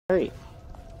Alright.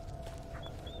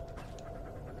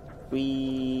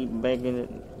 We back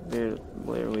in the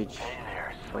Blair Witch. Hey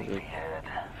there, sleepyhead.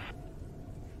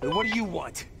 What do you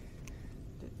want?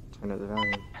 Turn up the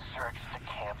volume. Search the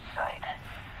campsite.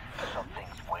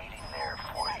 Something's waiting there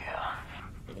for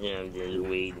you. Yeah, I'm just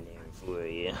waiting there for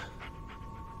you.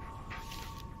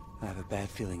 I have a bad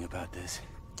feeling about this.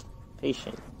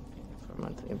 Patient for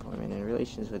monthly employment and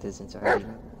relations with his entirety.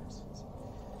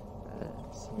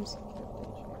 Seems like a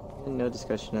danger. No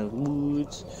discussion of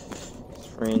moods, his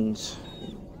friends.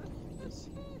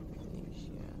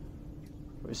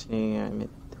 Listening, I'm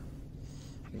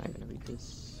not gonna read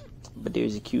this. But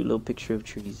there's a cute little picture of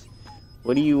trees.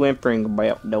 What are you whimpering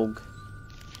about, dog?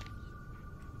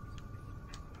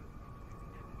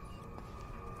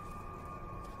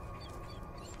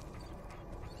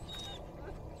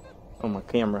 Oh, my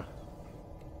camera.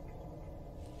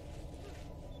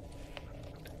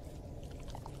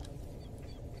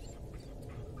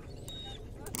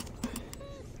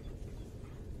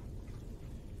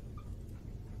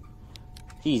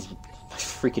 Jeez, my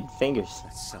freaking fingers.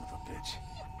 That son of a bitch.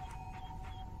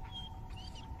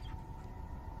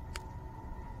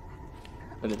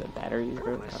 What are the batteries,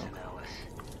 bro? Listen, Ellis,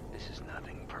 this is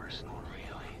nothing personal,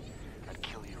 really. I'd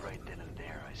kill you right then and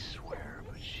there, I swear,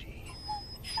 but she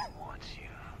wants you.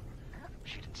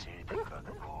 She didn't say anything about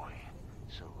the boy.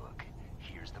 So look,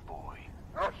 here's the boy.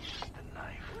 Here's the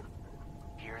knife.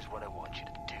 Here's what I want you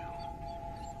to do.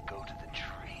 Go to the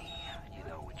tree. You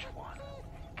know which one.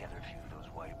 Gather a few of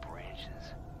those white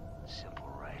branches.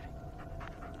 Simple, right?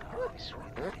 Oh,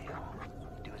 sweet deal.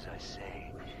 Do as I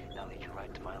say. I'll lead you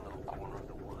right to my little corner of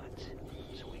the woods,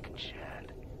 so we can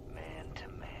chat man to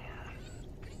man.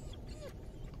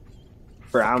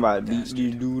 Bro, I'm about to beat this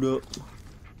dude up.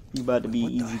 You about to be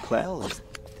What easy the clap. hell is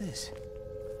this?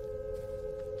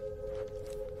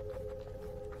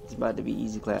 It's about to be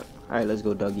easy clap. Alright, let's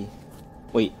go, doggy.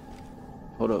 Wait.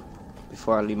 Hold up.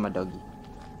 Before I leave my doggy.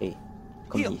 Hey.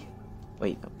 Come Heel. here.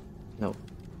 Wait, no.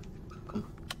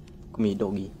 Come here,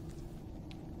 doggy.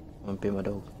 I'm gonna pet my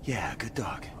dog. Yeah, good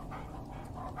dog.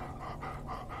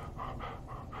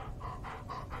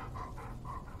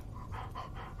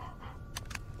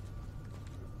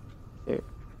 There.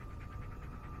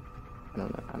 I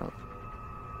don't know. I don't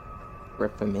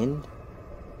recommend.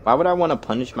 Why would I want to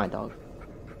punish my dog?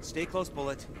 Stay close,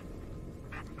 Bullet.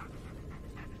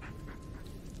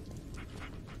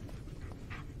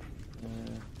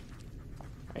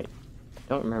 Right. I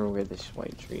don't remember where this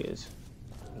white tree is.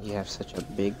 You have such a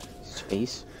big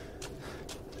space.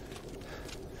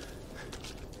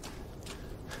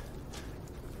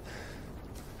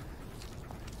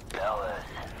 Ellis,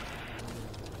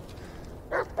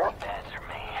 answer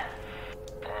me,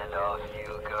 and off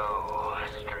you go,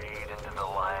 straight into the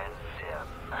lion's den.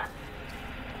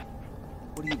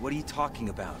 What are you talking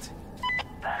about?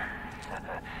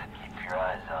 Keep your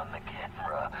eyes on the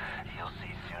camera. You'll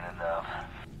see soon enough.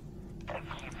 And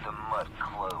keep the mud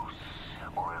close,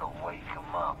 or it'll wake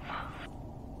him up.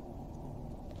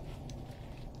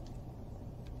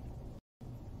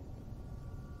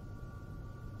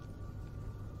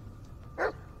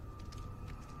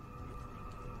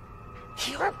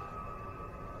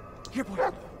 Here,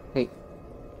 boy. Hey.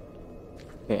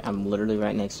 Okay, I'm literally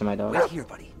right next to my dog. Wait here,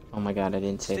 buddy. Oh my god, I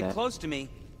didn't say Stick that. close to me.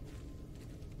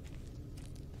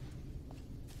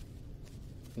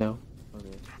 No?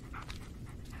 Okay.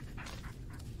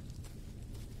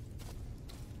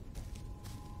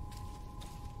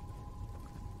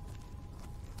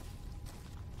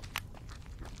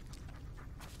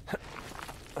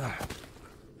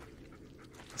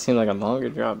 It seemed like a longer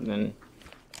drop than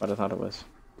what I thought it was.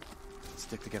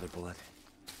 Stick together, Bullet.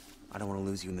 I don't want to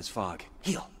lose you in this fog.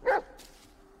 Heel.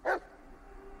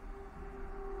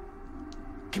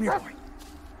 Come here, boy.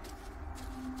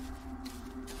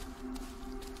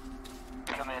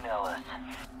 Come in, Ellis.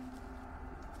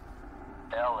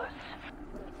 Ellis.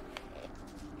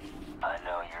 I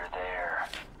know you're there.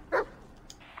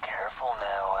 Careful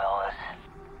now, Ellis.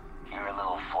 Your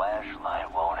little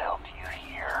flashlight won't help you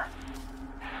here.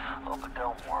 Oh, but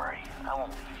don't worry. I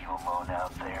won't leave you alone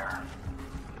out there.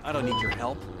 I don't need your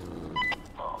help.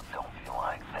 Oh, don't feel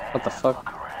like that. What the fuck?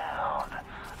 Look around.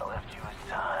 I left you a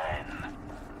sign.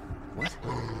 What?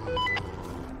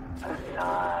 A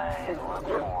sign. Look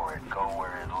for it. Go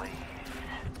where it leads.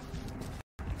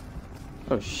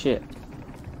 Oh shit. Too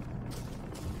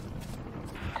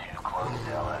close,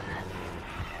 Ellis.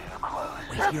 Too close.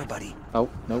 Wait here, buddy. Oh,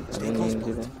 nope, I Stay didn't close, even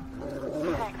do that.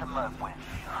 Take the mud with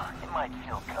you. It might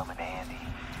still come in handy.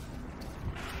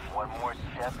 One more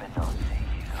step and they'll see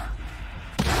you.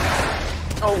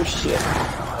 Oh shit.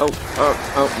 Oh,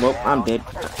 well, I'm dead.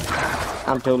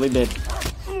 I'm totally dead.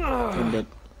 I'm dead.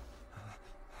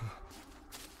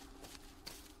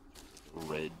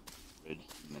 Red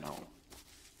no.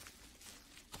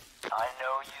 I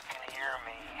know you can hear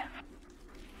me.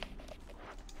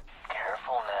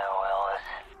 Careful now, Ellis.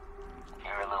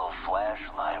 Your little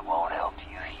flashlight won't help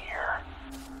you here.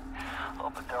 Oh,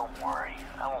 but don't worry.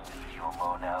 I won't leave you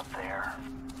alone out there.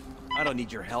 I don't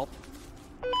need your help.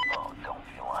 Oh, don't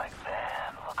feel like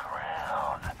that. Look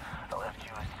around. I left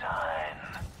you a sign.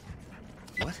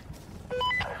 What?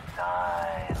 A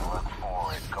sign. Look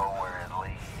for it. Go where it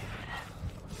leads.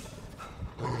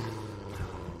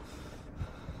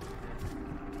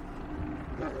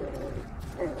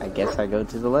 I guess I go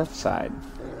to the left side.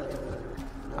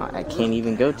 I can't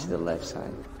even go to the left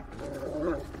side.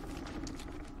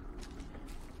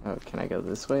 Oh, can I go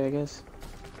this way, I guess?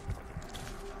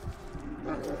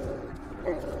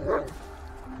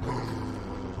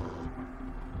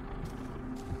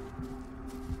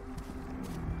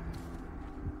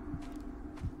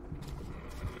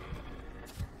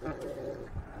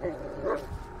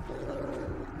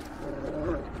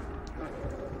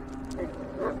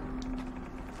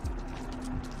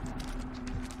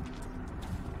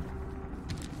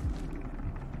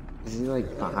 Is he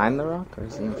like behind the rock or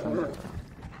is he in front of the rock?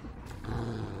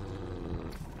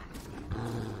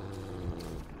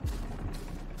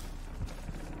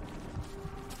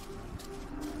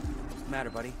 What's the matter,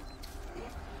 buddy?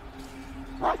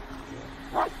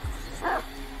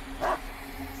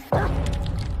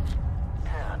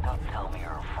 Don't tell me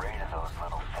you're afraid of those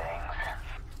little things.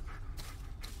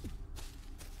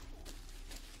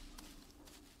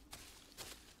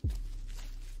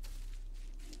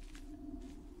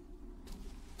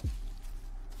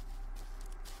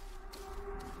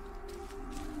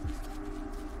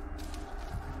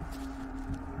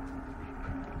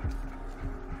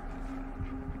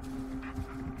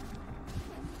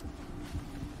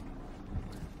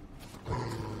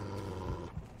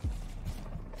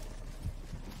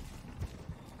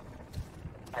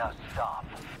 Now stop.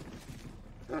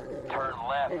 Turn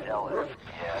left, Ellis.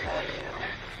 Yeah, that's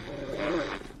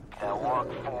it. Now walk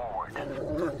forward.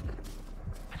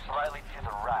 Slightly to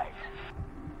the right.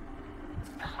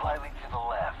 Slightly to the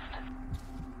left.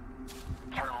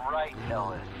 Turn right,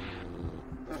 Ellis.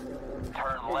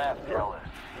 Turn left,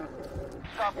 Ellis.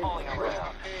 Stop fooling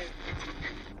around.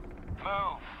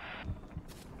 Move.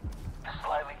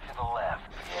 Slightly to the left.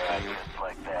 Yeah, just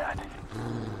like that.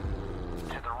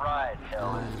 To the right,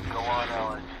 Ellis. Go on,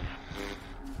 Ellis.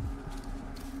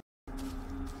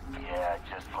 Yeah,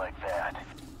 just like that.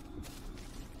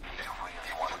 You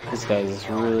really want to This guy is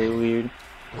really weird.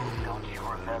 Don't you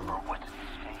remember what's at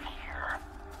stake here?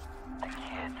 The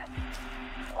kid.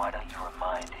 Why don't you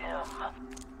remind him?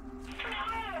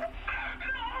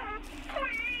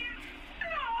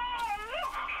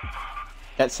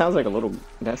 That sounds like a little.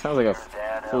 That sounds like a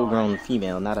full-grown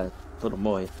female, not a little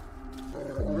boy.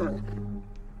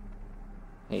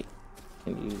 Hey,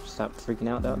 can you stop freaking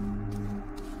out, dog?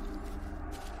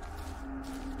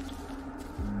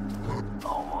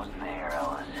 Almost there,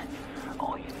 Ellis.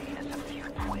 All you need is a few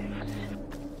twigs.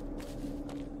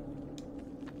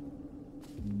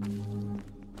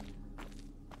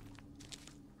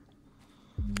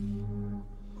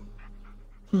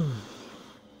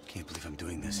 Can't believe I'm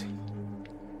doing this.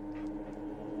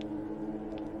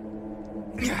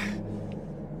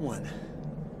 One.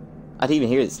 I didn't even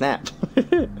hear it snap.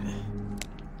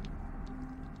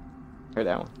 Heard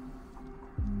that one.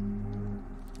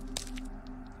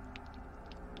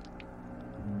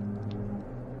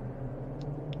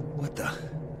 What the?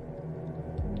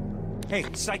 Hey,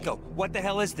 Psycho, what the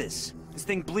hell is this? This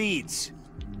thing bleeds.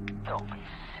 Don't be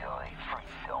silly.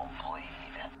 Freaks don't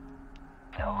bleed.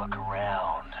 Now look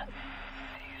around. Do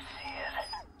you see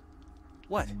it?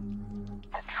 What?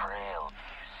 The trail. Do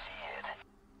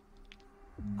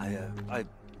you see it? I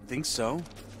think so.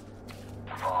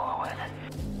 Follow it.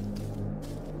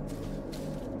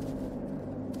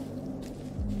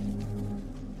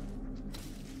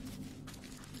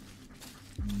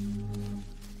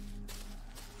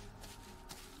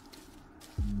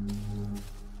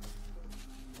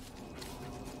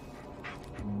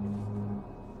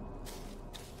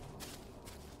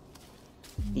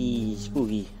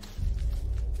 Spooky.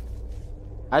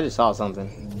 I just saw something.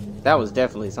 That was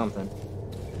definitely something.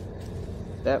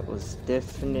 That was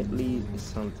definitely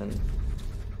something.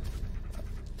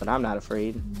 But I'm not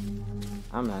afraid.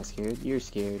 I'm not scared. You're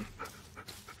scared.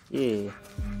 Yeah.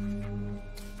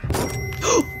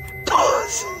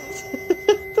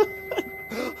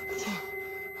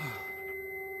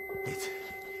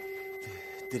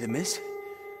 Did it miss?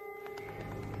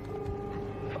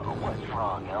 Oh, what's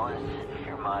wrong, Ellis?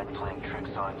 mind playing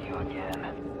tricks on you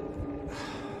again?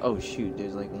 Oh shoot,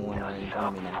 there's like one right in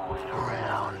front of me now. Fooling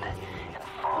around and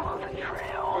follow the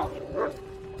trail.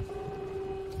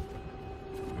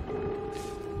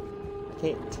 I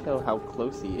can't tell how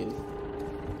close he is.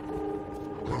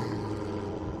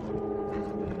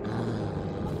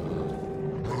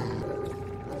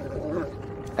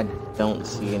 I don't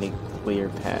see any clear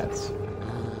paths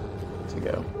to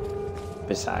go.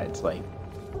 Besides, like,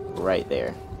 right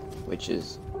there. Which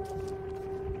is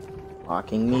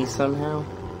blocking me somehow.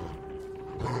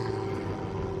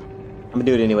 I'm gonna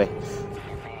do it anyway.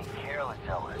 You're being careless,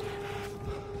 Ellis.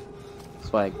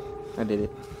 Swag. I did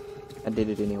it. I did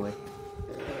it anyway.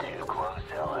 Too close,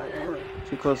 Ellis.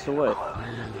 Too close to what? Close.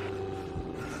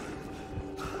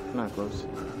 I'm not close.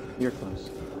 You're close.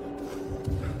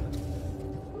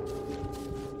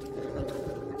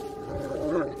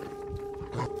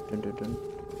 Dun, dun, dun.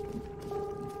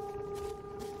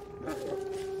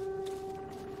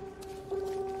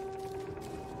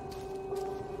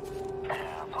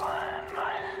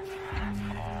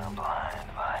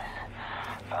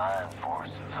 Fine for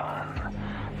some fun.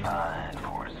 Fine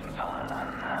for some fun.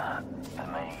 They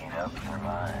made up their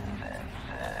minds and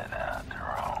set out to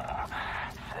roam.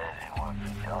 Said it would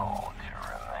be dull to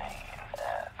remain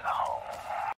at home.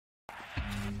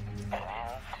 And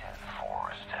into the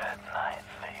forest at night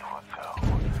they would go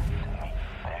to meet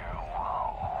their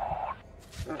woe.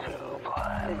 Two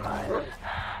blind mice.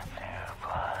 Two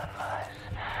blind mice.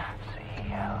 See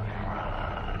how they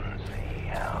run. See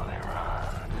how they run.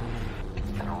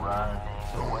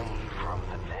 Running away from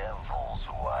the devil's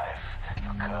wife,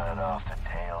 who cut off the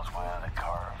tails with a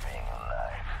carving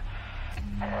knife.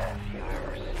 Have you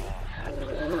ever seen such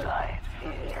a sight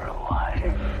in your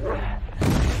life?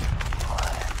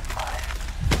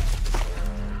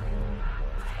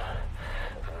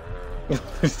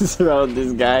 What's wrong with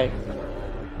this guy?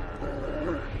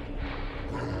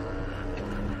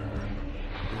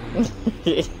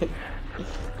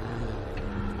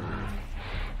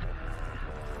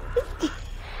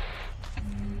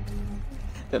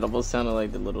 That almost sounded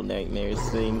like the Little Nightmares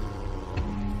thing.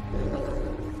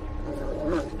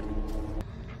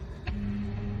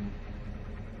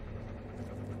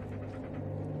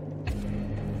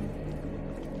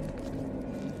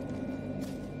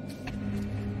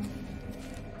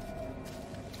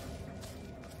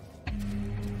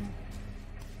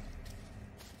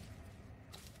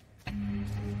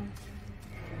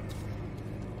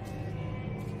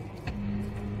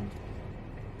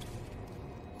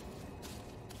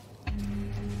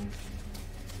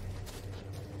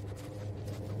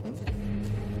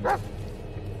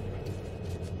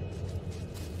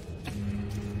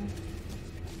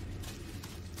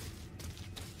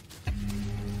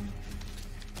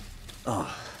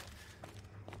 Oh.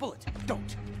 Bullet,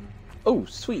 don't. Oh,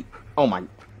 sweet. Oh my.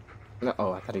 No,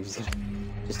 oh, I thought he was gonna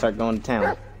just start going to town.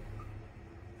 I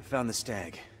found the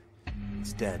stag.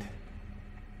 It's dead.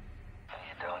 You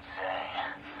don't say.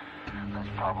 That's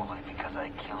probably because I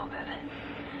killed it.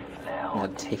 Now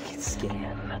Take its skin.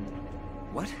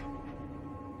 What?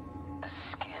 the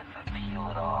skin, peel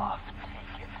it off,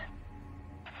 take it.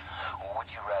 Or would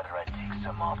you rather I take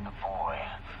some off the boy?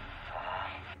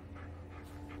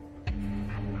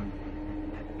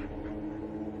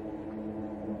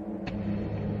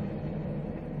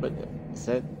 But is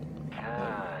that?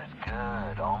 Good,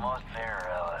 good. Almost there,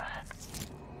 Ellis.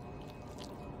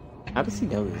 How does he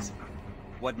know this?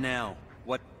 What now?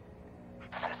 What?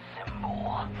 The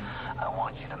symbol. I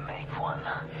want you to make one.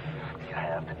 You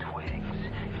have the twigs.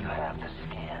 You have the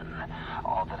skin.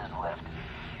 All that is left is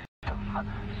to use them.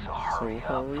 So hurry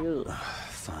up.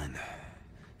 Fine.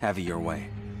 Have it your way.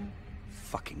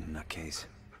 Fucking nutcase.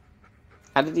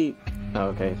 How did he? Oh,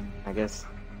 okay. I guess.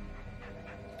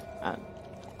 I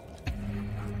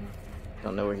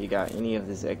don't know where he got any of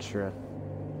this extra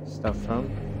stuff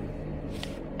from.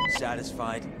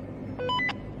 Satisfied?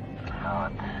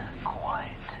 Not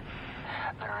quite.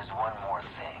 There is one more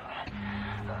thing.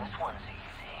 Now, this one's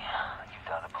easy. You've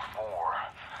done it before.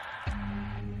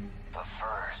 But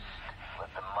first,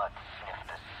 let the mutt sniff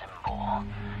the symbol.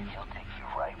 He'll take you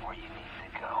right where you need to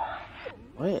go.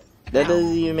 What? That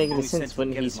doesn't even make any Only sense. sense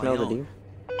Wouldn't to he get is my smell the own. deer?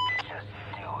 Just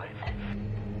do it.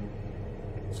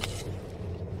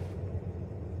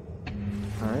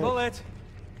 Alright. Bullet!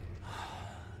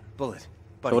 Bullet. So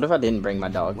Buddy. what if I didn't bring my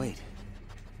dog? Wait.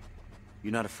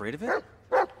 You're not afraid of it?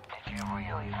 Did you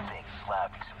really think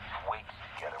slapping some twigs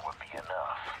together would be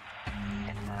enough?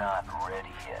 It's not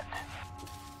ready yet.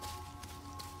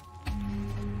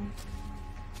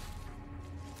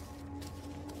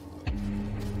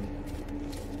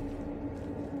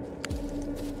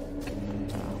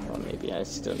 Oh, well, maybe I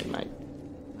accidentally might.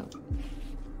 Oh.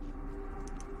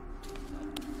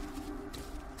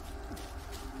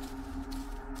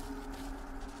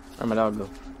 Where'd my dog go?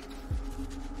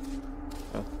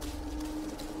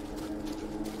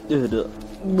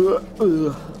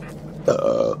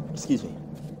 Oh. Excuse me.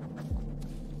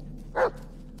 I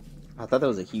thought that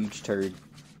was a huge turd.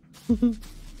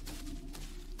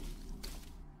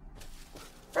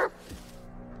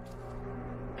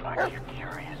 Aren't you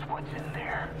curious what's in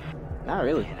there? Not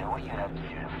really. You know what you have to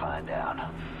do to find out.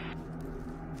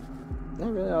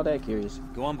 Not really all that curious.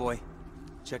 Go on, boy.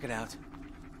 Check it out.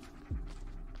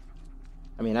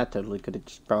 I mean, I totally could have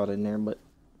just brought it in there, but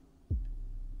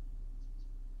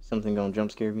something gonna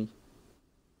jump scare me.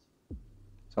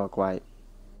 It's all quiet.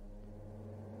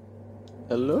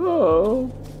 Hello?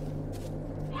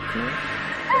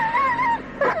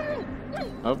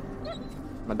 Oh,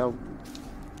 my dog.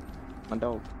 My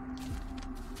dog.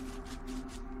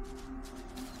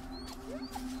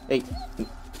 Hey,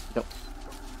 no.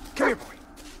 Come here, boy.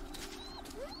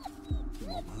 You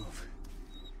won't move.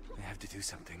 I have to do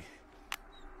something.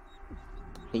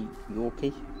 Hey, you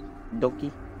okay, Doki?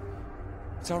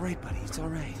 It's all right, buddy. It's all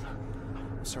right.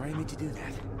 I'm sorry I made you do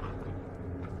that.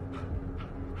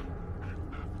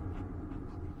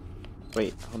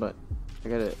 Wait, hold on. I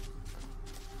gotta.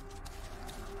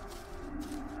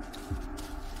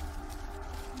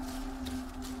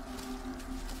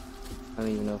 I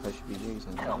don't even know if I should be doing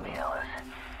something. Tell me, Ellis,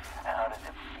 how does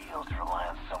it feel to rely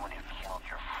on someone who killed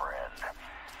your friend?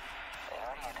 And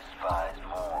who do you despise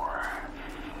more,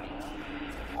 me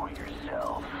or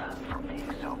yourself, for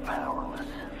being so powerless?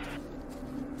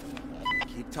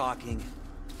 Keep talking.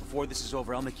 Before this is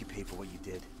over, I'll make you pay for what you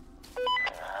did. I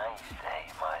used to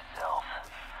hate myself.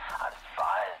 I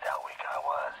despised how weak I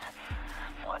was.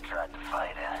 Well, I tried to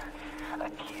fight it. I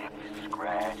kicked,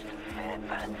 scratched, and bit,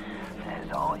 but it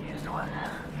was all useless.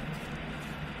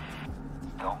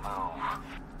 Don't move.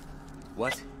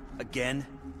 What? Again?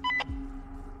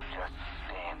 Just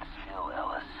stand still,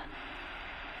 Ellis.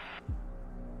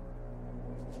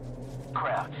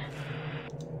 Crouch.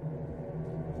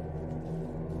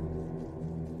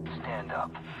 Stand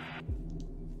up.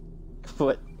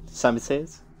 What Simon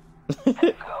says? And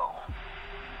go.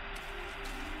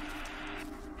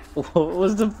 What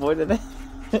was the point of that?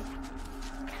 See,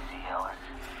 Ellis,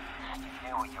 you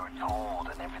knew what you were told,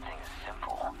 and everything is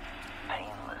simple,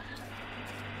 painless.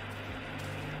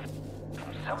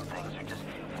 Some things are just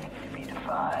too big to be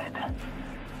defied.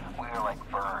 We are like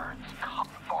birds caught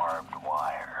in barbed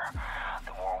wire.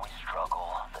 The more we struggle,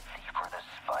 the deeper the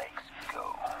spikes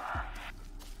go.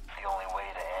 The only way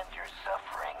to end your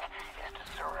suffering is to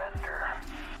surrender.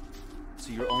 So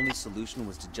your only solution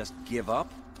was to just give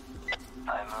up?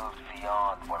 I moved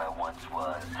beyond what I once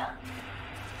was.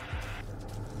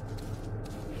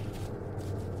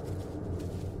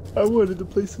 I wanted to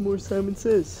play some more Simon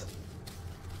Says.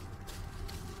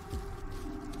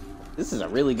 This is a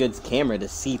really good camera to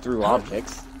see through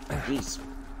objects. Jeez.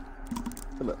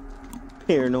 What a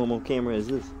paranormal camera is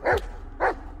this?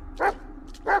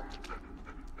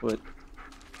 What?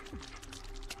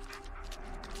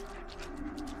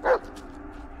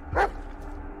 I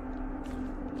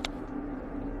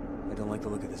don't like the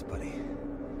look of this, buddy.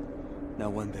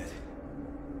 Not one bit.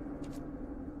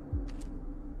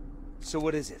 So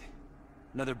what is it?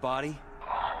 Another body?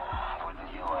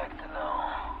 Wouldn't you like to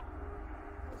know?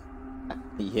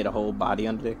 You hit a whole body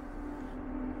under there?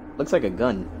 Looks like a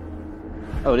gun.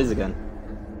 Oh, it is a gun.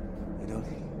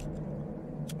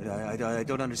 I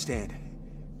don't understand.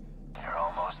 You're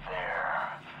almost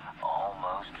there.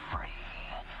 Almost free.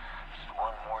 Just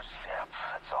one more step.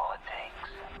 That's all it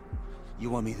takes. You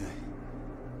want me to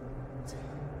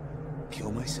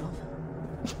kill myself?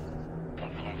 I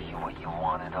gave you what you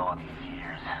wanted all these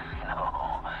years.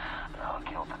 No. I'll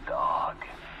kill the dog.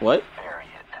 What? Bury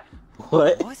it.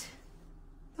 What? What?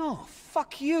 No,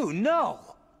 fuck you, no!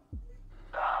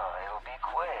 It'll be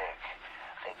quick.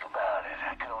 Think about it.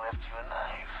 I could have left you a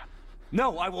knife.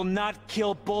 No, I will not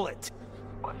kill Bullet.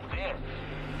 But this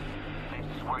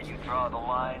is where you draw the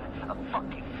line. A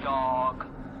fucking dog.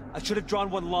 I should have drawn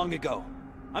one long ago.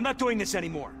 I'm not doing this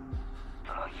anymore.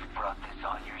 Oh, you brought this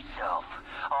on yourself.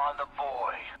 On the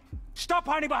boy. Stop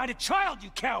hiding behind a child, you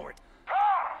coward!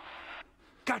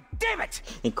 God damn it!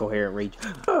 Incoherent rage.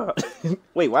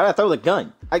 Wait, why did I throw the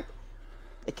gun? I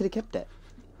could have kept that.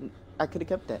 I could have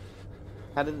kept that.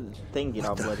 How did the thing get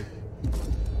all bloody?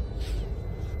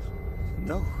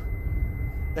 No.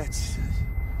 That's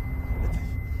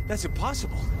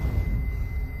impossible.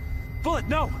 Bullet,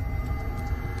 no!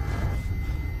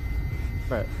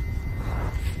 Right.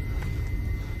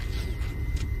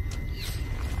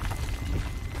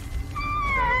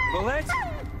 Bullet?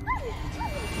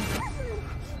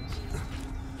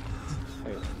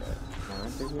 Wait, can I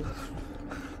run through here?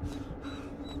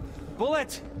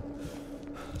 Bullet!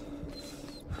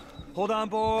 Hold on,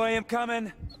 boy, I'm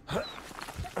coming.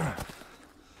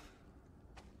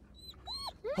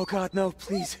 Oh God, no,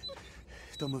 please.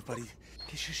 Don't move, buddy.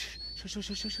 Okay, shush, shush, shush,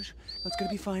 shush, shush, shush. No, it's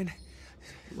gonna be fine.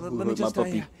 Let me My just,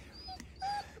 puppy.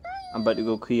 I'm about to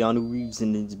go Keanu Reeves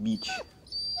in this beach.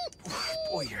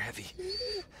 Boy, you're heavy.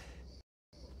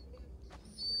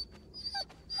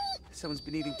 Someone's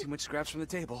been eating too much scraps from the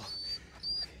table.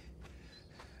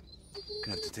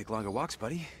 Gonna have to take longer walks,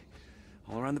 buddy.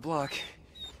 All around the block.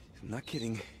 I'm not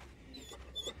kidding.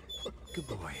 Good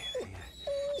boy. Yeah,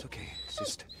 it's okay.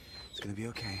 It's gonna be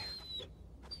okay.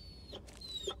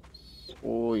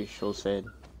 Oh, you're so sad.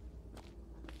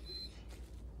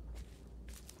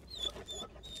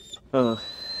 Oh,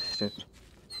 shit.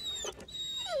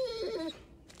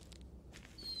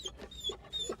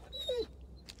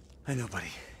 I know,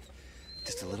 buddy.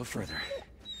 Just a little further.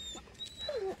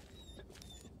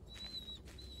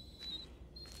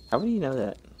 How would you know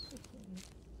that?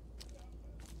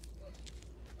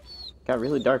 Got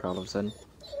really dark all of a sudden.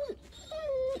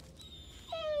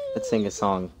 Let's sing a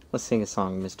song. Let's sing a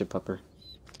song, Mr. Pupper.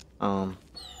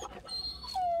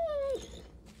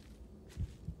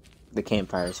 The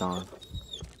campfire song.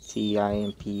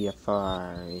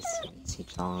 CIMPFR is a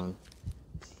song.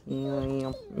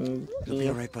 You'll be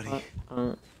alright, buddy.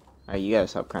 Alright, you gotta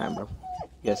stop crying, bro.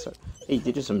 You gotta stop. Hey,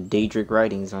 there's just some Daedric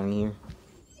writings on here.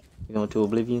 You going to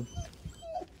oblivion?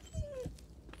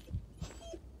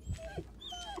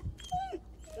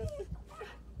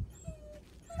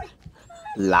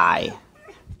 Lie.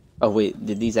 Oh wait,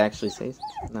 did these actually say so?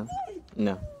 No.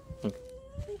 No. Okay.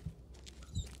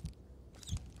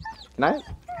 Can I?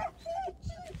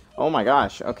 Oh my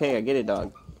gosh. Okay, I get it,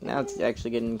 dog. Now it's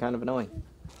actually getting kind of annoying.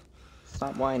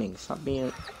 Stop whining. Stop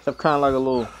crying like a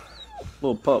little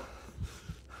pup.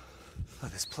 Oh,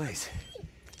 this place.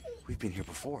 We've been here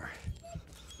before.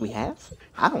 We have?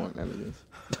 I don't remember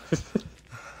this.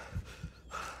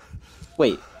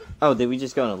 Wait. Oh, did we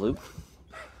just go in a loop?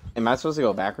 Am I supposed to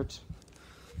go backwards?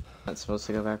 Not supposed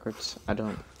to go backwards? I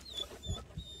don't.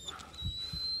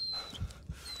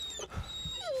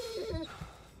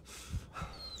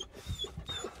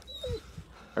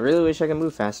 I really wish I could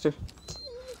move faster.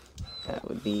 That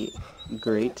would be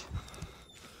great.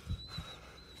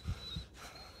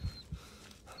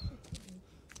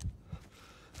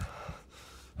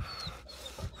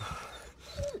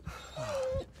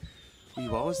 Were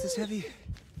you always this heavy?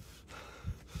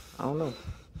 I don't know.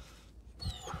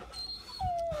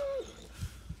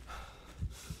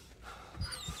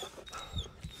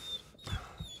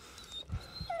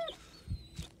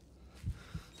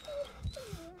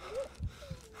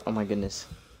 Oh my goodness.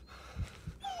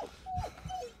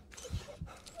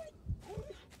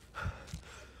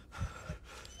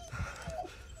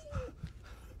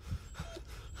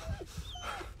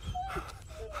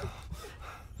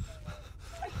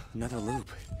 Another loop.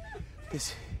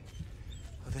 This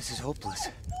is hopeless.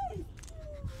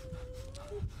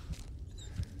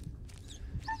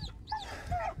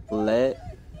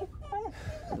 Let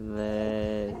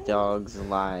the dogs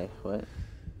lie. What?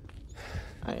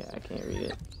 I can't read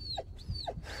it.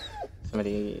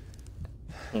 Somebody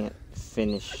can't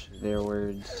finish their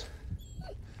words.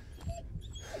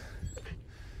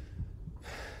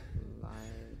 Lie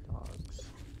dogs.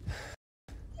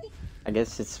 I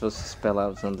guess it's supposed to spell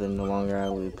out something the longer I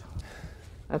loop.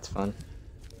 That's fun.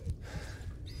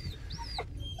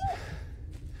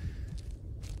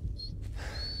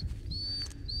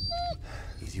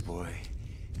 Easy, boy.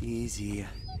 Easy.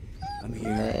 I'm here.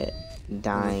 Let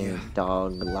dying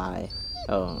dog lie.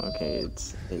 Oh, okay,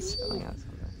 it's spelling out something.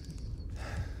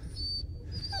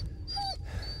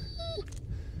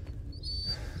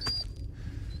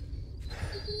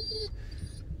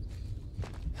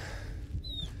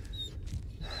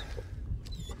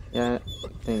 Yeah,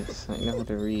 thanks. I know how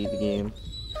to read the game.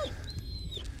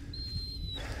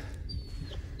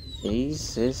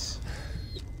 Jesus.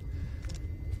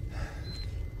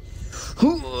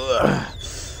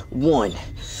 One,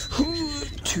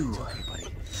 two, Okay, buddy.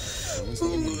 No one's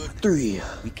looking at you. three,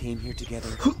 We came here together.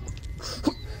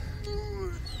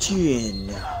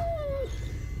 10.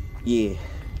 Yeah.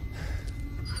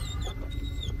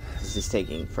 This is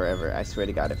taking forever. I swear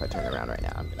to God, if I turn around right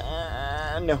now.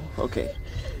 No. Okay.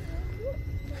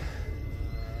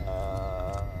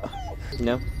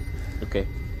 No? Okay.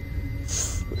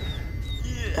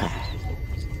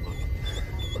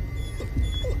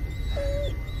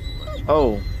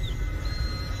 Oh.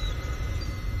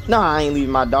 Nah, I ain't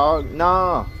leaving my dog.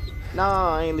 Nah.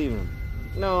 Nah, I ain't leaving him.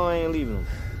 No, I ain't leaving him.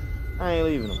 I ain't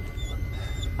leaving him.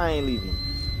 I ain't leaving him.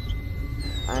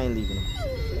 I ain't leaving him.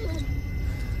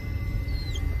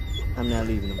 I'm not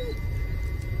leaving him.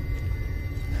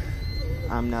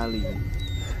 I'm not leaving.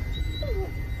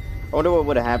 I wonder what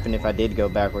would have happened if I did go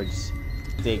backwards,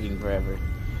 taking forever.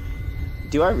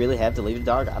 Do I really have to leave the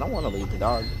dog? I don't want to leave the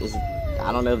dog.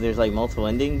 I don't know if there's like multiple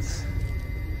endings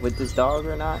with this dog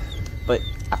or not, but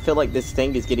I feel like this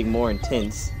thing is getting more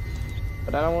intense.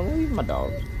 But I don't want to leave my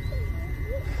dog.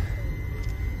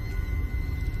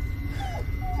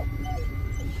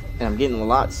 And I'm getting a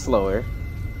lot slower.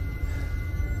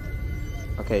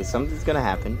 Okay, something's gonna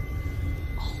happen.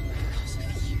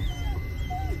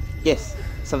 Yes,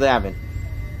 something happened.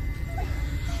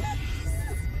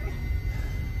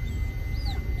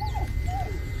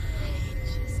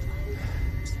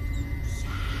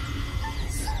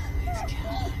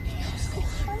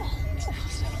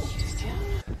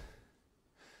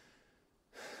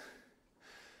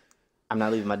 I'm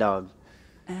not leaving my dog.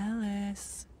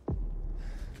 Alice.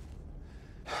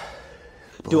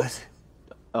 Do I?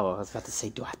 Oh, I was about to say,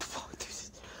 do I have to follow through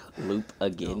this loop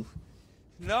again?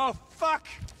 No, fuck!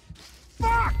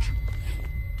 Fuck!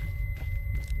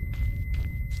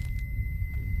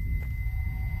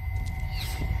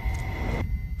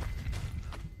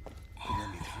 You let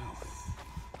me through.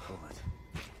 Hold it.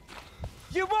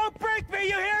 You won't break me,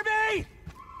 you hear me?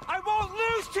 I won't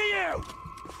lose to you!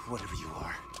 Whatever you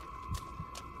are.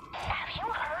 Have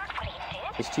you heard what he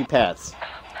did? There's two paths.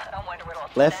 I wonder what he'll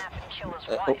Left. snap and kill his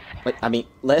Oh, wife. wait, I mean,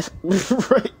 left,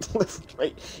 right, left,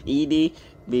 right. Edie,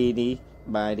 beanie,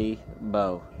 mighty,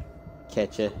 bow.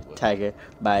 Catch a tiger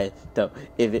by its toe.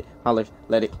 If it hollers,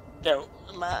 let it go.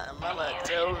 My mama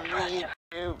told me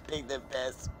to pick the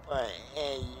best one,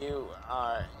 and you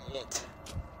are it.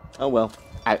 Oh well,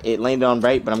 it landed on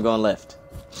right, but I'm going left.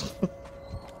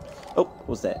 Oh,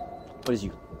 what's that? What is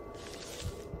you?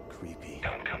 Creepy.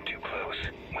 Don't come too close.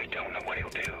 We don't know what he'll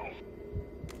do.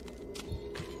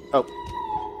 Oh.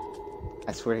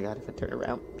 I swear to God, if I turn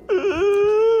around.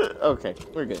 Okay,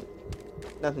 we're good.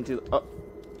 Nothing to. Oh.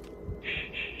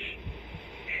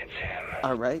 It's him.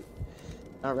 Alright.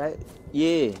 Alright.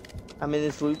 Yeah. I'm in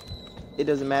this loop. It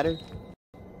doesn't matter.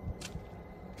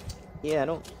 Yeah, I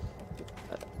don't.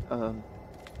 Hello?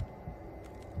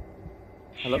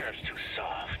 Sheriff's too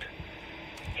soft.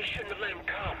 He shouldn't have let him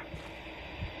come.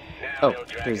 Now Oh, he'll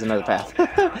drag there's us another all path.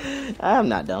 down. I'm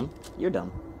not dumb. You're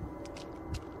dumb.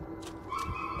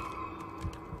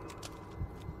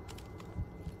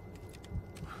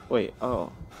 Wait,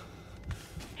 oh.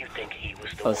 You think he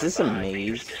was the Oh, one is this a behind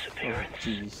Peter's maze? Oh, disappearance?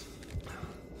 jeez.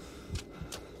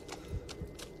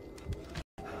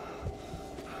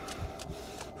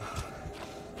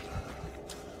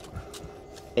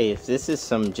 Hey, if this is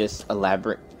some just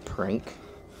elaborate prank,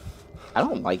 I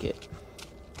don't like it.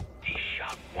 He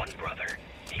shot one brother.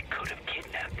 He could have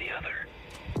kidnapped the other.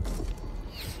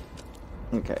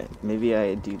 Okay, maybe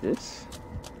I do this.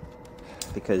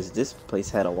 Because this place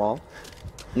had a wall.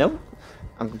 No,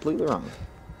 I'm completely wrong.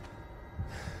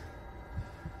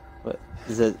 What?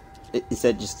 Is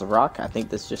that just the rock? I think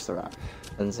that's just the rock.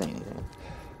 Doesn't say anything.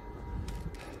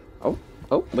 Oh,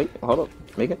 wait, hold up.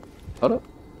 Hold up.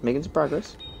 Making some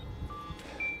progress.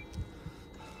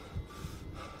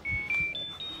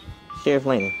 Sheriff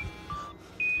Lanning.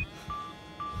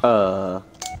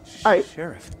 Alright.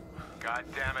 Sheriff. God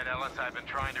damn it, Ellis, I've been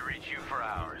trying to reach you for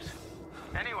hours.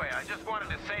 Anyway, I just wanted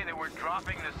to say that we're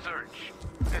dropping the search.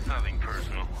 It's nothing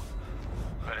personal.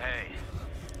 But hey,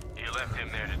 you left him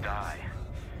there to die.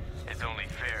 It's only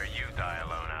fair you die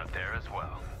alone out there as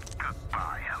well.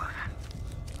 Goodbye, Ellis.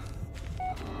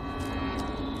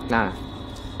 Nah.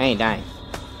 I ain't dying.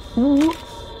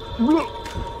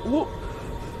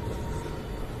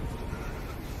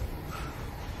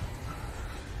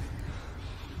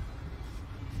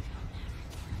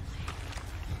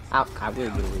 I will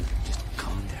get away. Just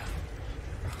calm down.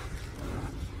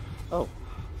 Oh.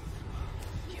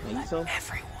 Maybe so?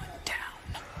 Everyone down.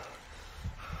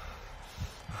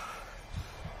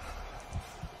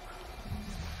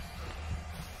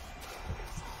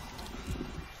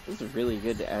 This is really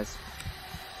good to ask.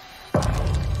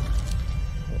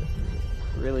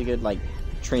 Really good, like,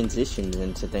 transitions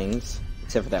into things.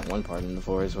 Except for that one part in the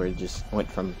forest where it just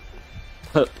went from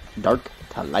dark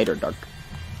to lighter dark.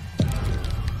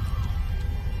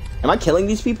 Am I killing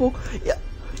these people? Yeah.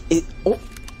 Oh.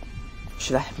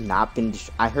 Should I have not been...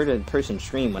 I heard a person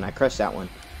scream when I crushed that one.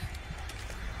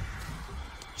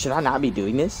 Should I not be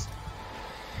doing this?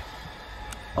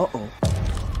 Uh-oh.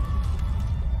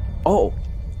 Oh.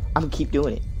 I'm gonna keep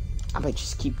doing it. I might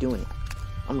just keep doing it.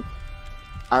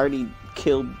 I already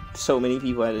killed so many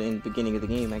people in the beginning of the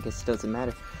game. I guess it doesn't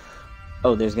matter.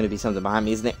 Oh, there's gonna be something behind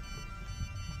me, isn't there?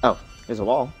 Oh, there's a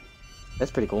wall.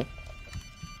 That's pretty cool.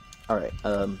 Alright,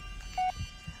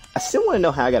 I still want to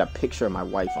know how I got a picture of my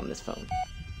wife on this phone.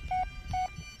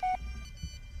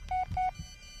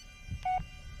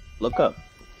 Look up.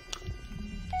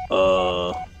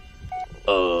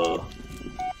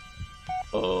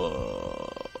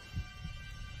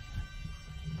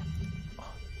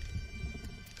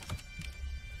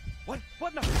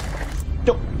 What? No.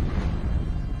 Don't.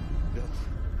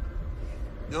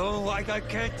 No, I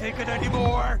can't take it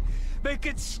anymore. Make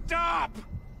it stop.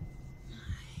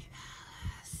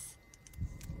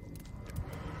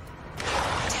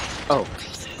 Oh.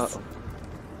 Uh-oh.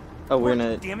 Oh, we're in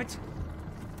a... Damn it.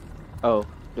 Oh,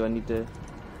 do I need to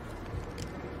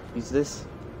use this?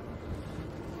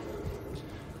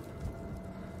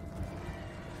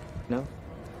 No?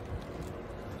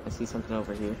 I see something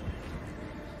over here.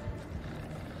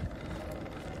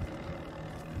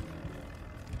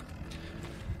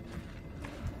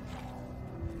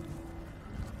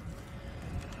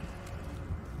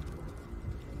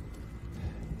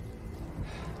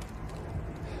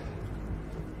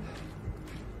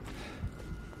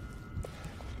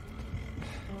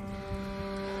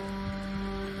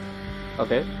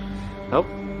 Okay. Nope.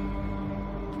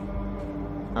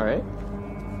 Alright.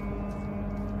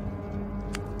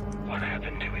 What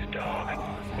happened to his dog?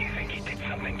 You think he did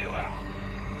something to him?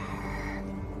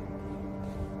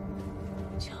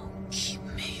 Don't keep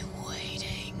me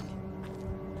waiting.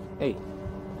 Hey,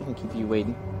 I can keep you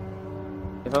waiting.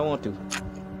 If I want to.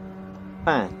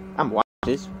 Fine. I'm watching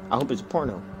this. I hope it's a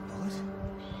porno. What?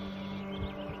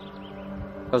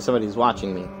 Oh, somebody's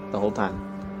watching me the whole time.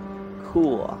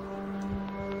 Cool.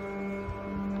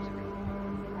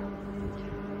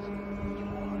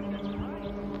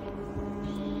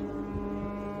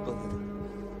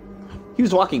 He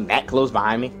was walking that close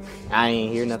behind me. I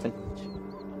ain't hear nothing.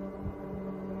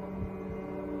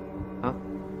 Huh?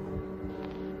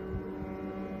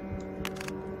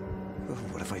 Oh,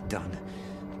 what have I done?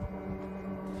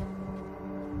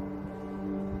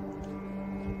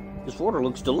 This water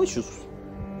looks delicious.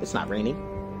 It's not raining.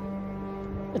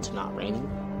 It's not raining.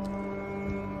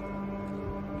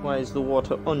 Why is the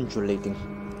water undulating?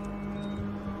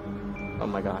 Oh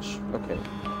my gosh. Okay.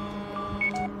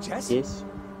 Jess? Yes.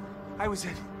 I was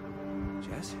in...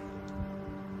 Jess?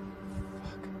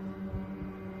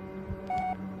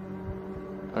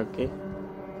 Okay.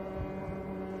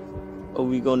 Are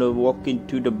we gonna walk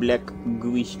into the black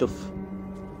gooey stuff?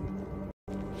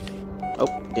 Oh,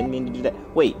 didn't mean to do that.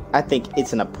 Wait, I think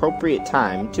it's an appropriate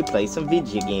time to play some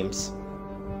video games.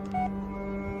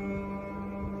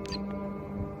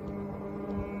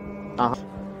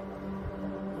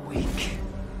 Weak.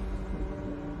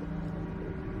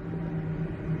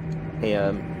 Hey,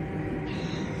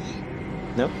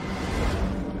 no?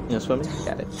 You know swimming?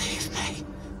 Got it.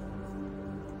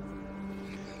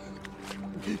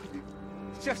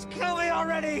 Just kill me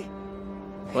already!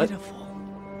 What? Pitiful.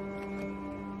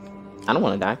 I don't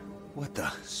want to die. What the?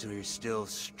 So you're still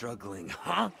struggling,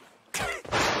 huh?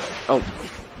 Oh,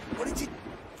 What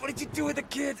did you do with the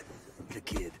kid? The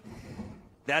kid.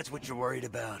 That's what you're worried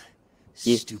about.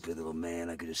 Yeah. Stupid little man,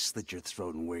 I could just slit your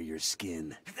throat and wear your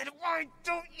skin. Then why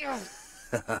don't you?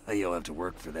 You'll have to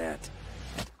work for that.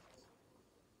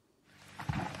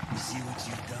 You see what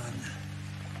you've done?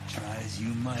 Try as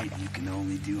you might, you can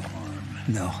only do harm.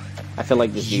 No. I feel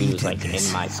like this You dude was did like this.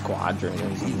 in my squadron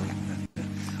or something.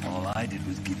 All I did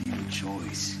was give you a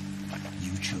choice.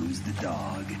 You chose the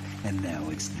dog, and now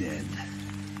it's dead.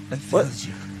 I What? failed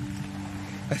you.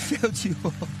 I failed you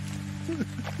all.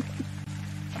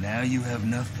 Now you have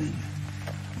nothing.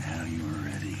 Now you are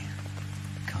ready.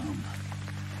 Come.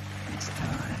 It's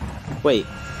time. Wait,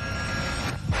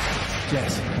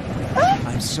 Jess,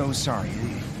 I'm so sorry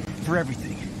for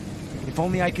everything. If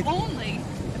only I could...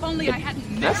 If only I hadn't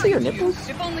can I see your married you. nipples?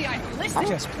 If only I'd listened.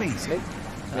 Jess, please.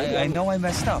 Maybe I know I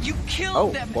messed up. You killed Oh,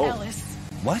 them, whoa. Ellis.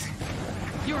 What?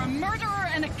 You're a murderer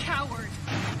and a coward.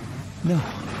 No.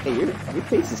 hey, your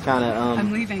face is kind of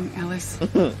I'm leaving, Ellis. You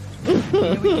know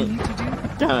what you need to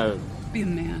do? kind of Be a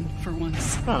man for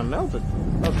once. melted.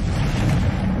 Okay.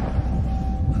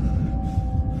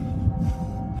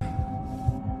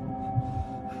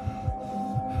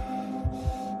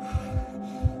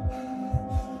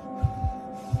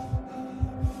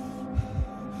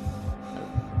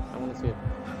 I want to see it.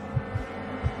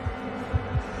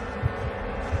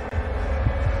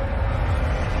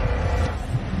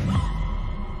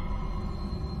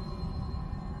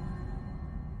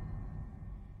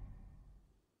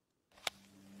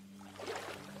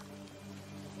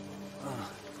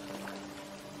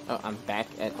 I'm back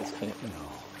at this camp. No.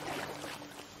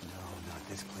 No, not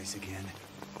this place again.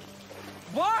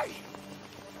 Why?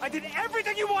 I did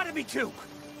everything you wanted me to!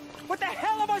 What the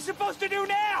hell am I supposed to do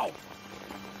now?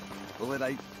 Well,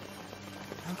 then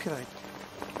how could I...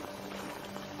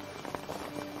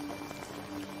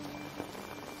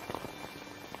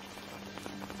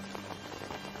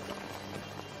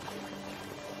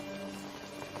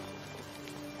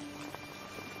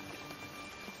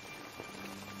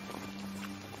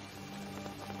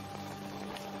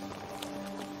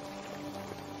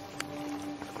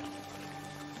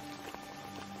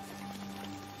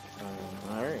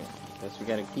 Alright, guess we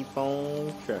gotta keep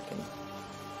on trucking.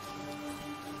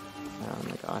 Oh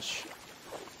my gosh.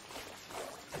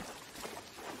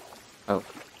 Oh,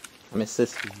 I missed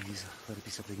this. Please, let it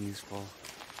be something useful.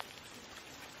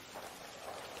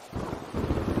 Oh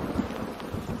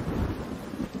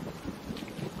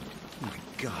my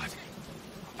God.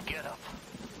 Get up.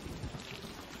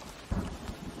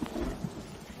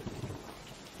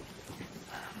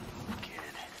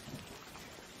 Kid.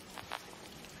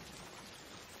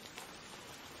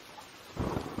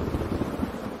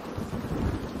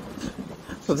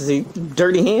 Let's see,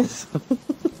 dirty hands.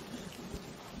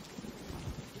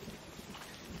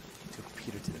 Took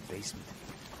Peter to the basement.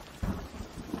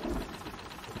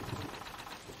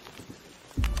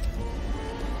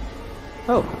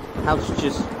 Oh, house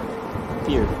just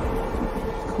appeared.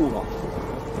 Cool.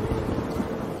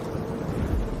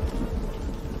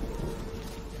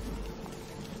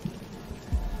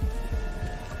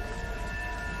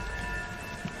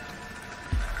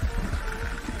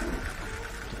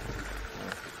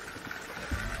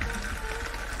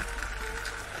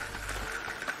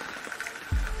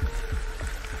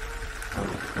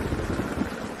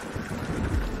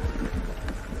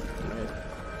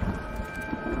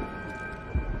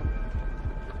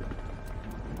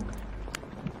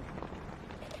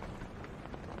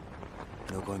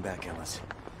 No going back, Ellis.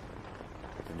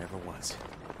 There never was.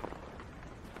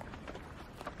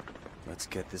 Let's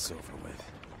get this over with.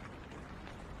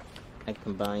 I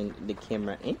combined the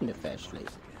camera and the flashlight.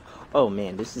 Oh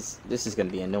man, this is gonna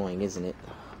be annoying, isn't it?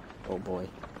 Oh boy.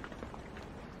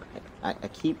 I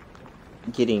keep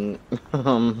getting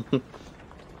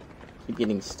keep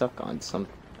getting stuck on some.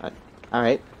 All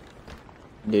right.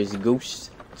 There's a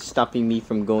ghost stopping me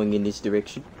from going in this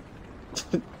direction.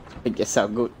 I guess I'll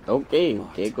go. Okay,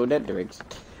 can't go that direction.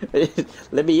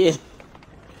 Let me in.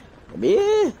 Let me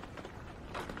in.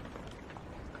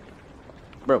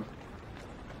 Bro.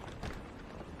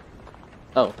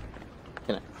 Oh.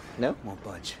 Can I? No? Won't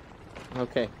budge.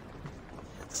 Okay.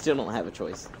 Still don't have a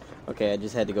choice. Okay, I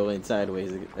just had to go in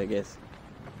sideways, I guess.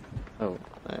 Oh,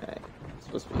 alright.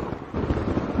 Supposed to be.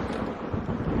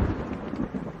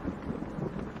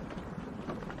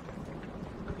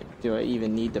 Do I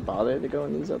even need to bother to go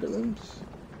in these other rooms?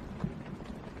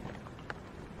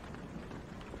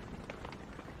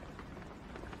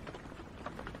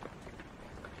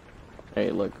 Hey,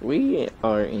 look, we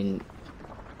are in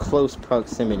close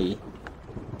proximity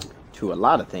to a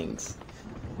lot of things,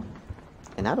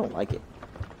 and I don't like it.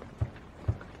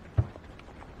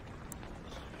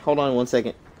 Hold on one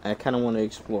second. I kind of want to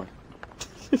explore.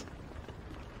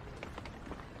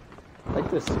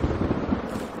 Like this.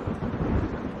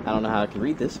 I don't know how I can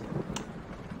read this,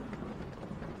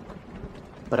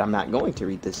 but I'm not going to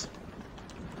read this.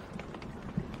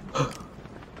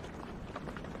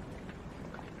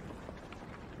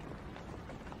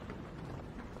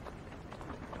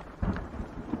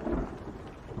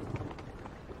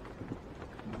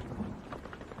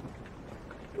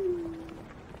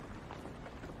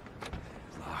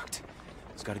 Locked.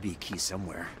 There's got to be a key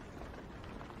somewhere.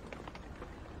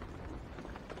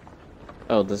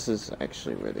 Oh, this is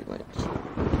actually where they went.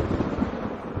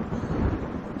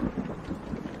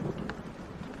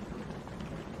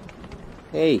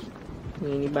 Hey,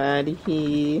 anybody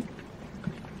here?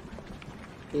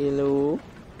 Hello?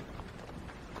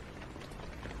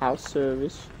 House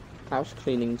service, house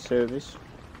cleaning service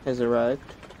has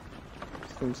arrived.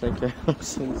 Seems like your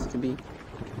house needs to be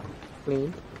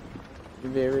cleaned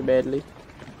very badly.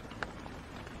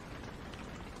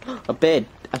 A bed!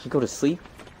 I can go to sleep?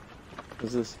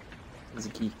 What's this? There's a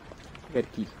key. I got a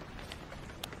key.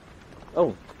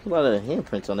 Oh, a lot of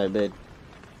handprints on that bed.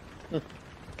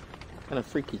 Kind of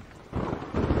freaky.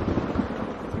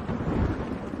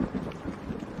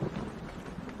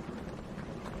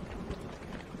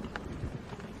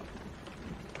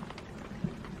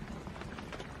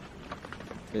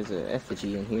 There's an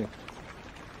effigy in here.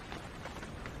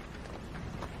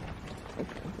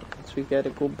 Okay, guess we gotta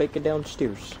go back it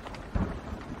downstairs.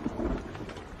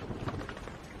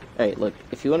 Alright, look,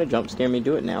 if you want to jump scare me,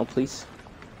 do it now, please.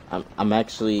 I'm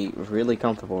actually really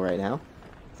comfortable right now.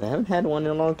 I haven't had one in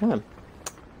a long time.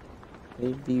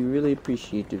 They'd be really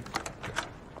appreciative.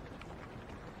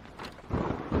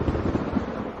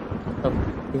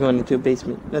 Oh, you're going into a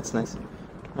basement. That's nice.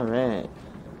 Alright.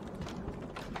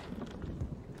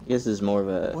 This is more of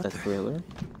a thriller.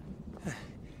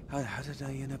 How did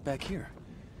I end up back here?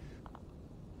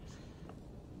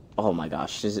 Oh my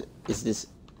gosh, is this...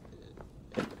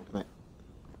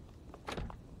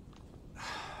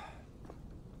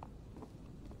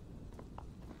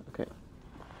 Okay.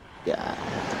 Yeah, I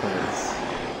have to cover this.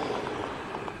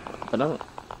 But I don't...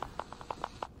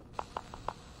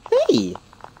 Hey!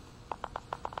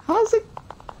 How's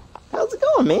it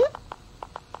going, man?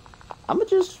 I'ma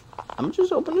just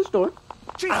open this door.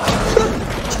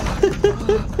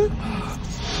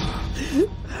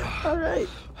 Alright.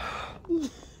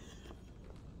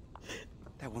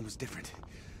 That one was different.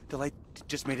 The light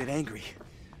just made it angry.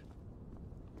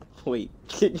 Wait,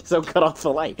 so cut off the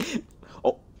light.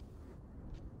 Oh.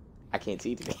 I can't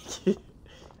see anything.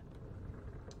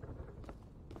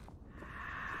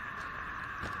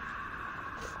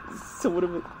 So what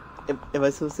am I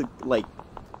supposed to, like...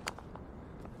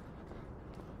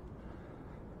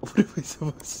 What am I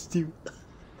supposed to do?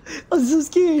 I'm so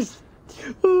scared.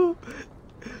 Oh.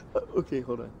 Okay,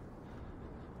 hold on.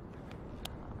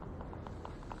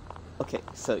 Okay,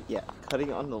 so yeah,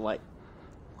 cutting on the light.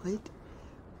 What?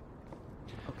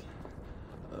 Okay.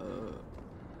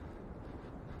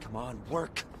 Come on,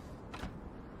 work.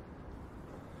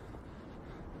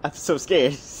 I'm so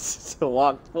scared to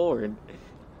walk forward.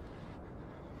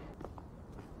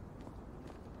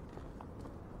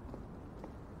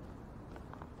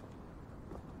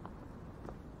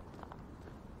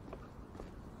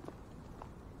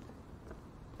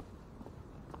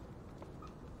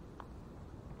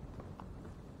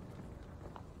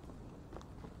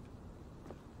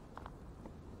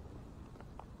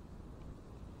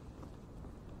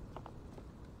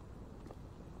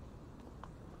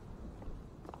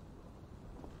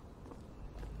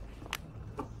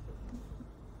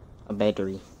 A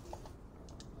battery.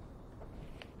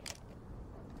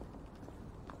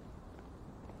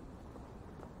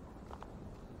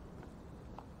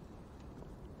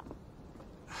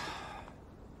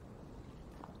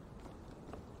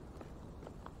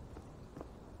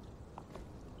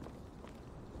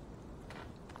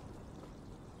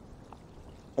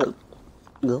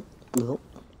 No.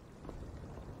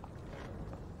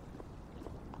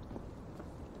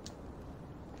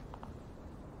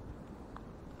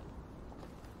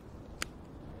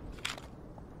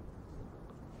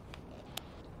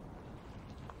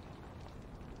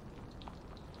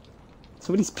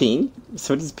 Somebody's peeing?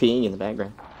 Somebody's peeing in the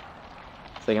background.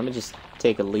 It's like, I'm gonna just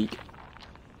take a leak.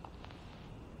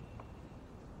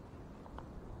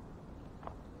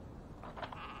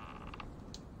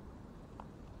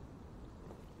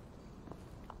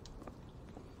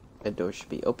 That door should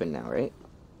be open now, right?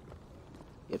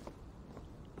 Yep.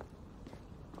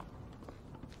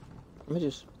 Let me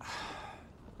just...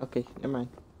 Okay, never mind.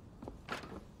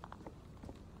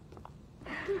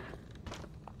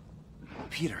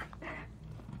 Peter.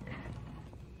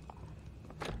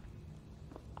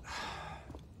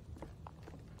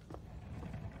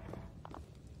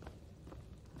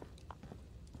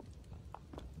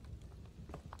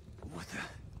 What the...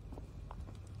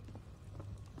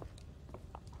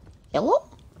 Hello?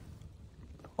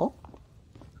 Oh.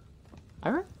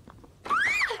 Alright.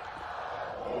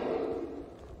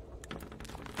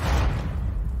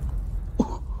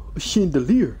 Oh,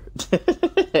 chandelier.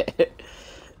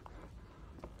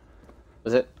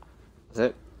 Was it? Was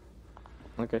it?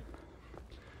 Okay.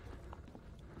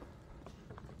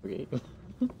 Okay.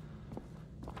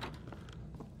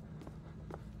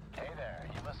 Hey there,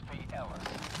 you must be Ellis.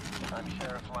 I'm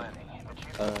Sheriff Lanning, but you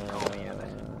didn't call me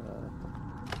Ellis.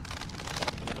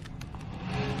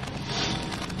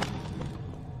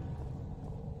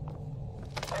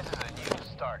 This is a new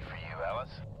start for you,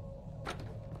 Ellis.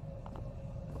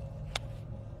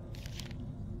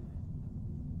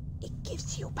 It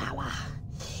gives you power.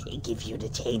 It gives you the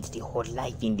chance to hold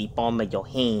life in the palm of your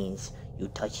hands. You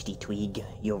touch the twig,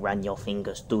 you run your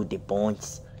fingers through the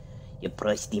bones. You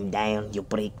press them down, you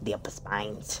break their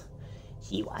spines.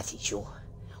 She watches you.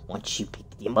 Once you pick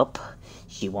them up,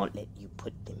 she won't let you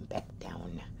put them back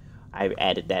down. I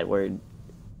added that word.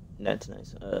 That's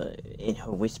nice. And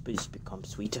her whispers become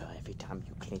sweeter every time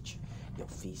you clench your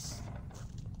fist.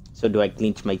 So do I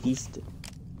clench my fist?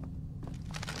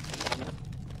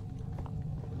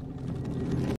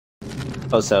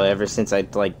 Oh, so ever since I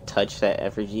like touched that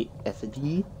effigy,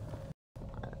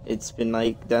 It's been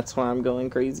like, that's why I'm going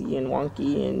crazy and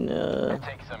wonky and It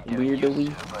takes some getting used weirdo-y.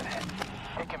 to, but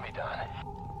it can be done.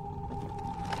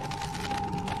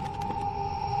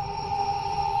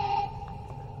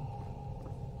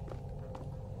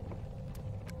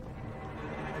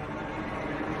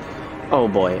 Oh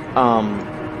boy.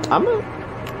 I'm a.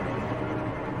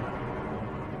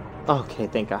 Okay,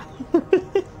 thank God.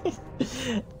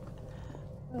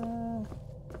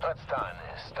 What's done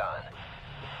is done.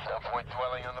 No point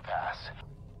dwelling on the past.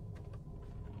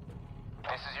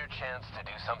 This is your chance to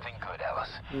do something good, Ellis.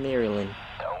 Marilyn.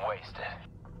 Don't waste it.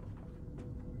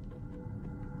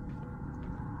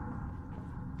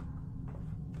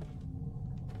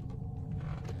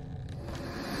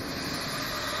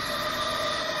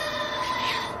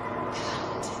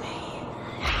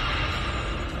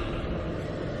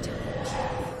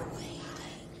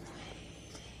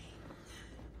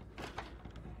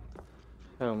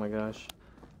 Oh my gosh.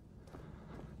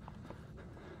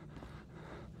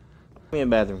 Give me a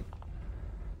bathroom.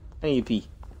 I need to pee.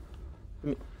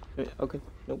 Okay,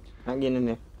 nope, not getting in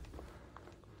there.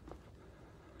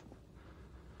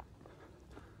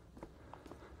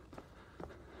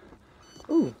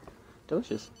 Ooh,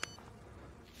 delicious.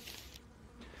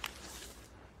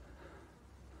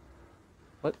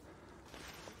 What?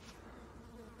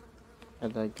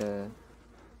 I'd like, oh,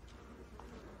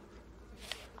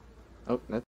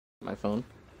 that's my phone.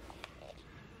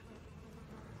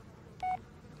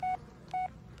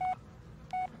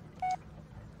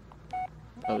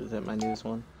 Oh, is that my newest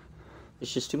one?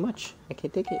 It's just too much. I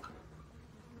can't take it.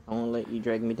 I won't let you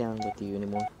drag me down with you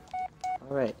anymore.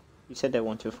 Alright. You said that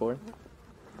 1, 2, 4.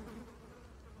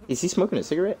 Is he smoking a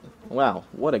cigarette? Wow,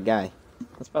 what a guy.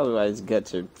 That's probably why his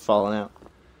guts are falling out.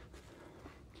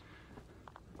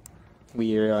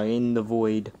 We are in the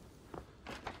void.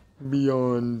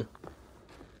 Beyond.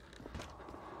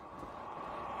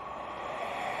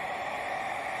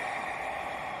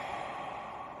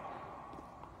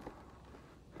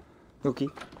 Okay.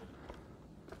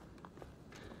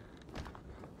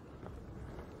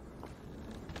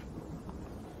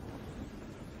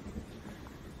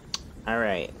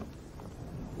 Alright.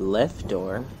 Left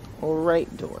door or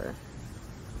right door?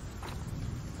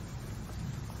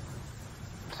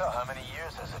 So how many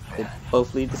years has it They been?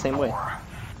 both lead the same way.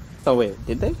 Oh wait,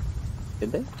 did they?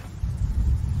 Did they?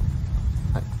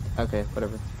 Okay,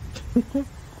 whatever.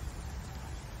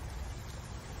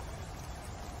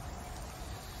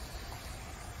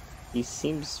 He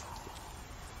seems...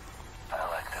 I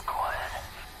like the quiet.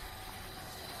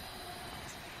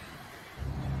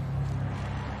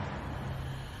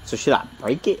 So should I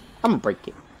break it? I'm gonna break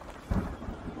it.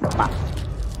 Wow.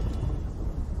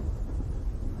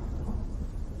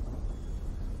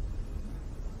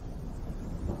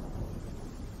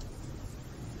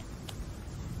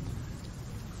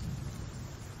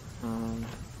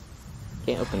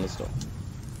 Can't open this door.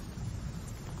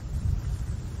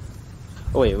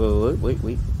 Oh wait.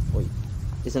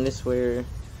 Isn't this where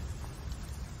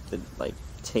the, like,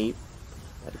 tape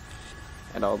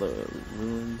at all the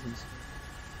ruins and stuff?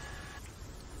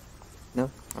 No?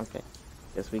 Okay.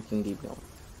 Guess we can keep going.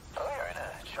 Oh, you're in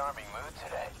a charming mood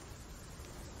today.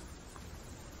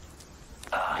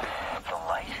 The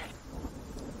light.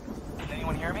 Can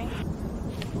anyone hear me?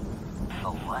 The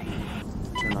light.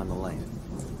 Turn on the light.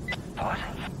 What?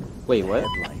 Wait, what?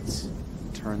 Headlights.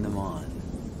 Turn them on.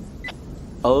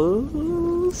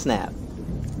 Oh, snap.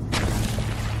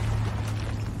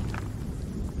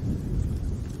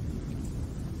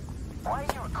 Why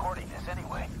are you recording this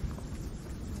anyway?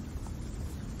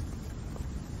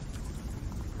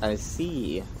 I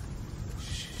see.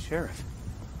 Sheriff.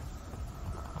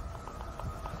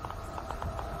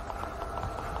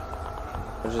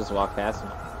 Let's just walk past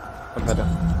him.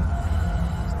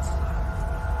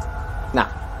 Nah.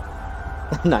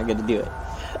 I'm not gonna do it.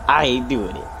 I ain't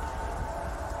doing it.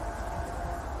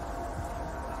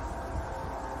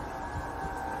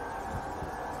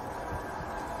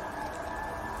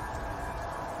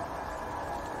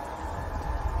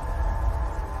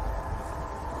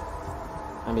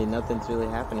 I mean, nothing's really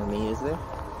happening to me, is there?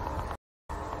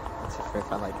 Except for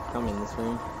if I, like, come in this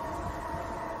room.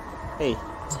 Hey.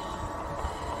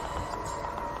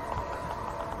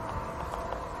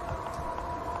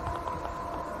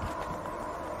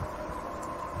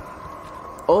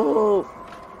 Oh!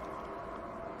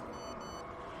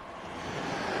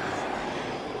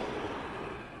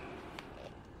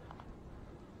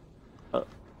 Oh,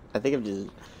 I think I'm just...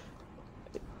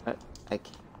 I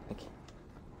can't.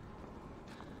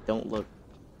 Don't look.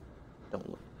 Don't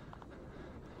look.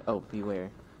 Oh, beware.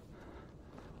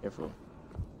 Careful.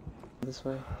 This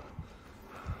way.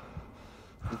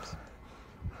 Oops.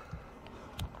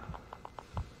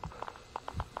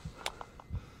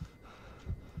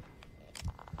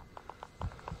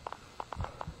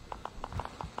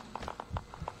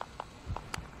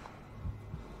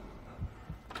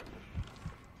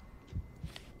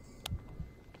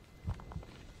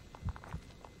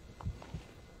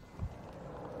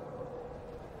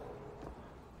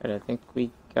 But I think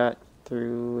we got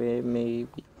through it,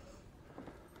 maybe.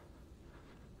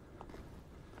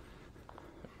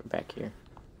 We're back here.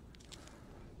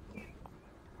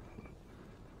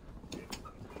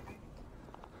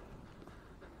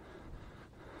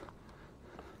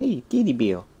 Hey, Teddy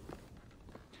Bear.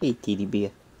 Hey, Teddy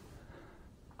Bear.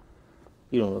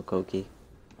 You don't look okay.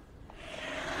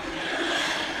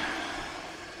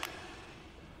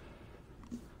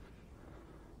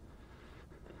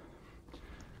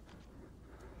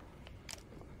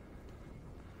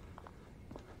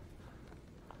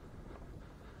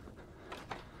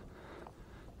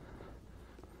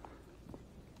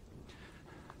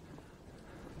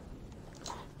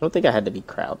 I don't think I had to be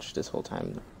crouched this whole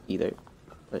time either,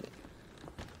 but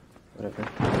whatever.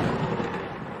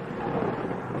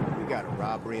 We got a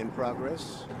robbery in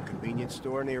progress. Convenience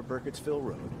store near Burkittsville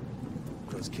Road.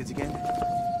 Those kids again?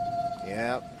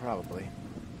 Yeah, probably.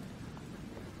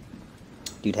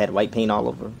 Dude had white paint all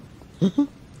over him.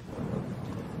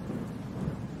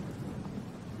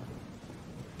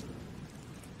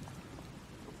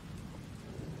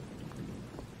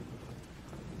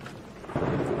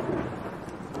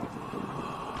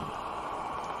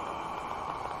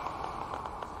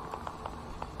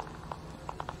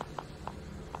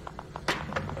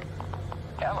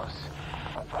 Alice,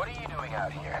 what are you doing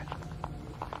out here?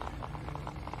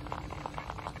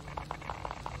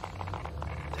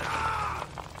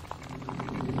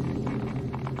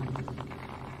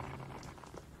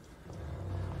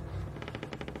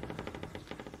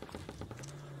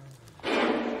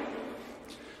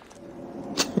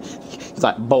 It's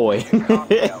like, boy.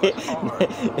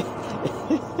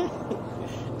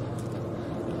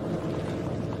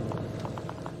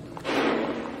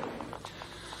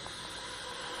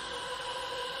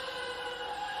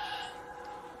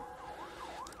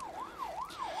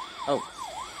 Oh.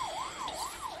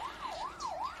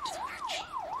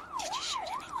 Did you shoot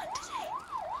anyone today?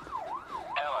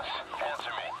 Alice,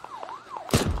 answer me.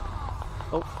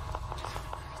 Oh.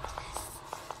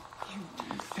 You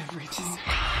do everything.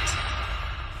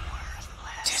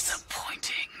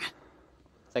 Disappointing.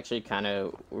 It's actually kind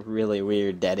of really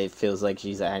weird that it feels like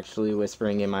she's actually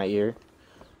whispering in my ear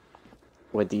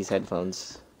with these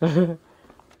headphones. Alice,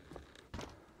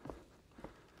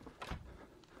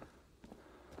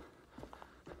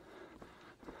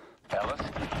 is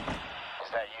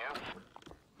that you?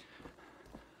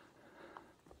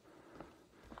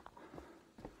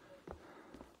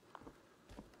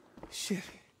 Shit.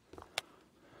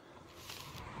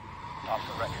 Off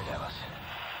the record, Alice.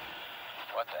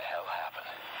 What the hell happened?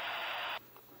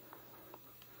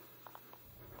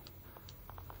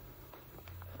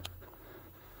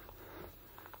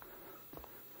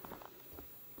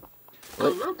 A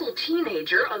local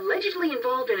teenager allegedly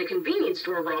involved in a convenience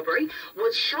store robbery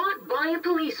was shot by a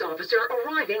police officer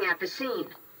arriving at the scene.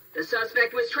 The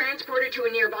suspect was transported to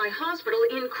a nearby hospital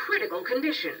in critical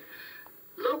condition.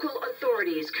 Local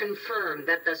authorities confirmed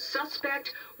that the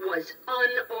suspect was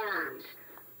unarmed.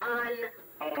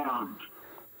 Unarmed.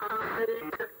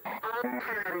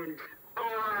 Unarmed.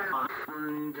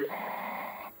 Armed.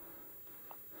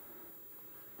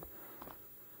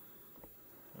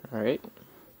 All right.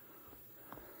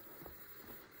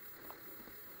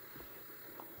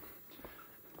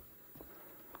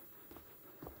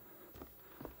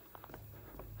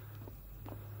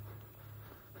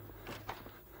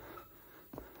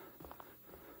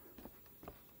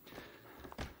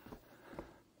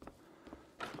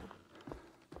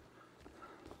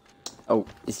 Oh,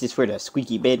 is this where the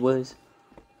squeaky bed was?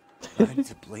 I'm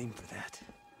to blame for that.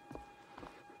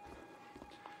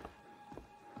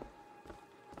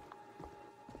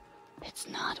 It's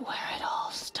not where it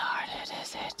all started,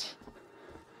 is it?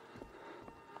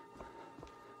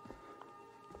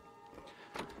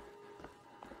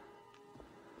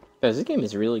 Guys, this game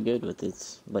is really good with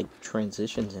its like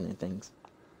transitions and things.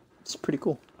 It's pretty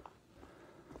cool.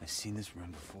 I've seen this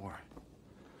room before.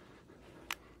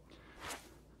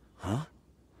 Huh?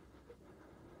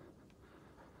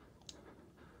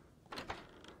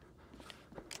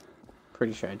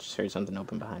 Pretty sure I just heard something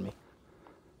open behind me.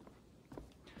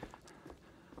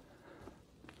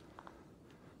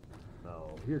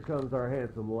 Oh, here comes our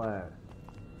handsome lad.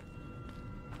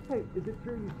 Hey, is it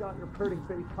true you shot your hurting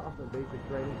face off in basic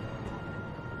training?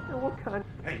 And what kind?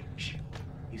 Hey, shh.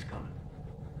 He's coming.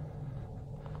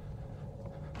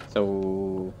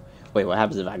 So, wait, what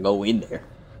happens if I go in there?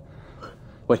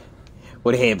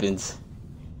 What happens?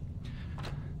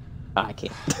 Oh, I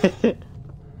can't.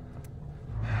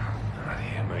 Not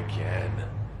him again.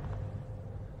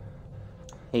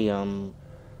 Hey,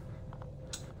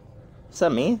 what's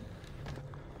up, man?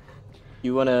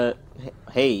 You wanna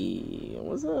Hey,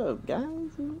 what's up,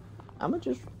 guys? I'ma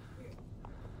just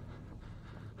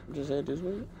head this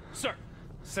way. Sir.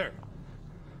 Sir.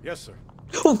 Yes, sir.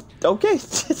 Okay.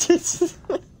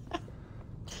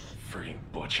 Freaking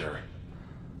butcher.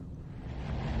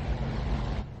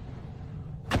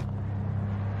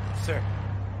 Sir.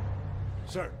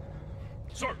 Sir.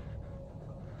 Sir.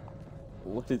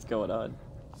 What is going on?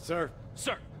 Sir.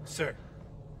 Sir. Sir.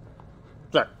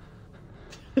 Sir.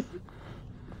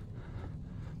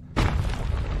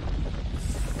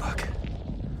 Fuck.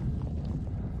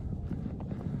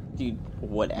 Dude,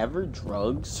 whatever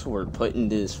drugs were put in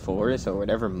this forest or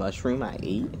whatever mushroom I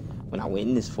ate when I went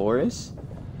in this forest,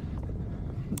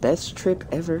 best trip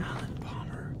ever.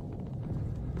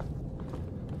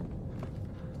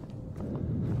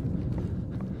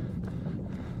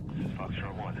 This is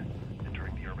Foxtrot 1,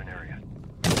 entering the urban area.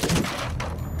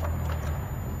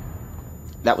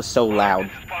 That was so loud.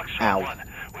 This is Foxtrot Ow. 1.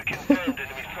 We confirmed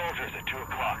enemy soldiers at 2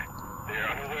 o'clock. They are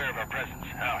unaware of our presence.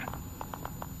 Out.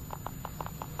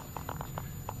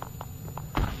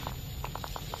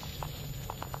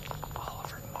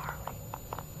 Oliver Marley.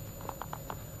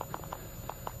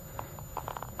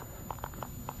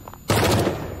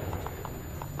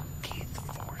 Keith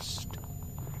Forrest.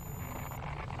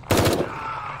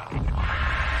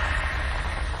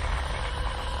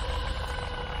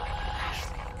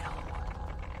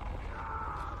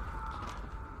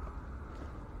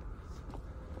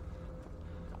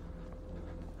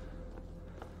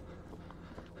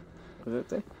 Was it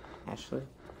there? Ashley?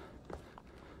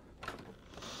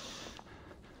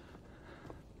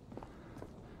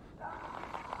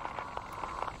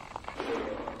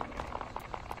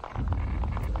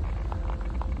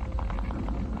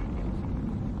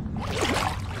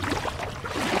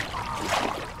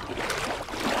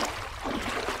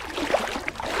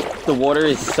 The water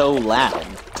is so loud.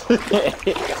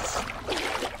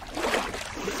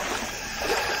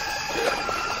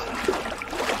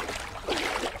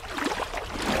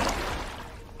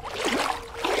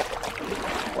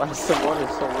 Why is the water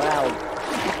so loud?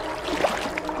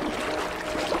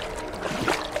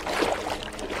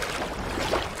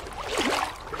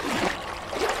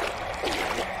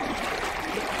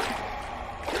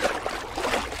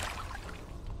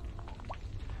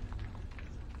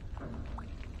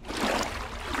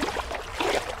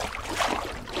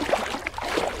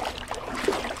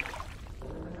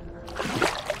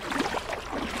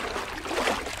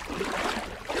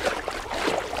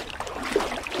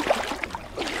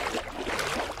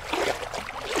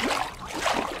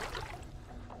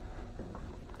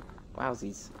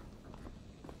 Wowsies.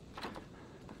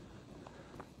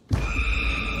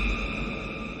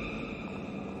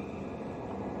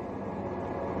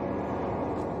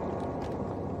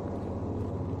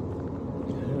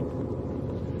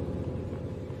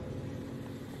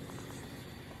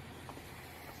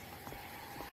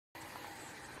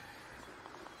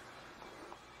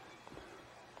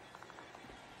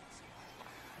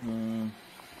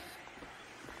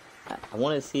 I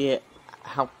want to see it.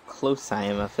 How close I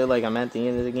am. I feel like I'm at the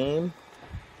end of the game.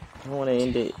 I don't want to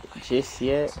end it just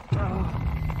yet.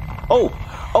 Oh!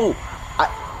 Oh!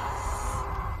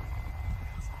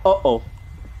 Uh-oh.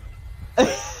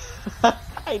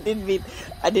 I didn't mean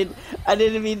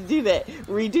to do that.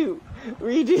 Redo.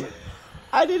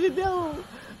 I didn't know.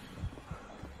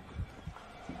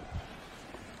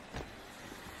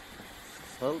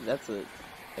 Well, that's it.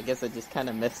 I guess I just kind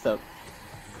of messed up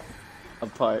a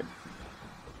part.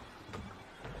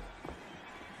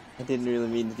 I didn't really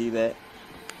mean to do that.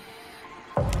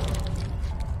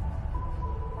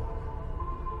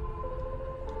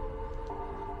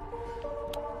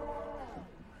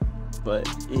 But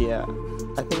yeah,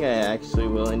 I think I actually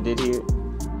will end it here.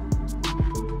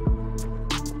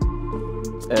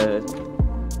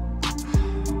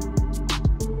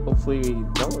 Hopefully we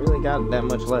don't really got that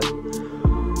much left.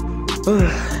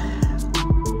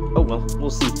 Oh well,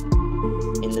 we'll see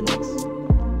in the next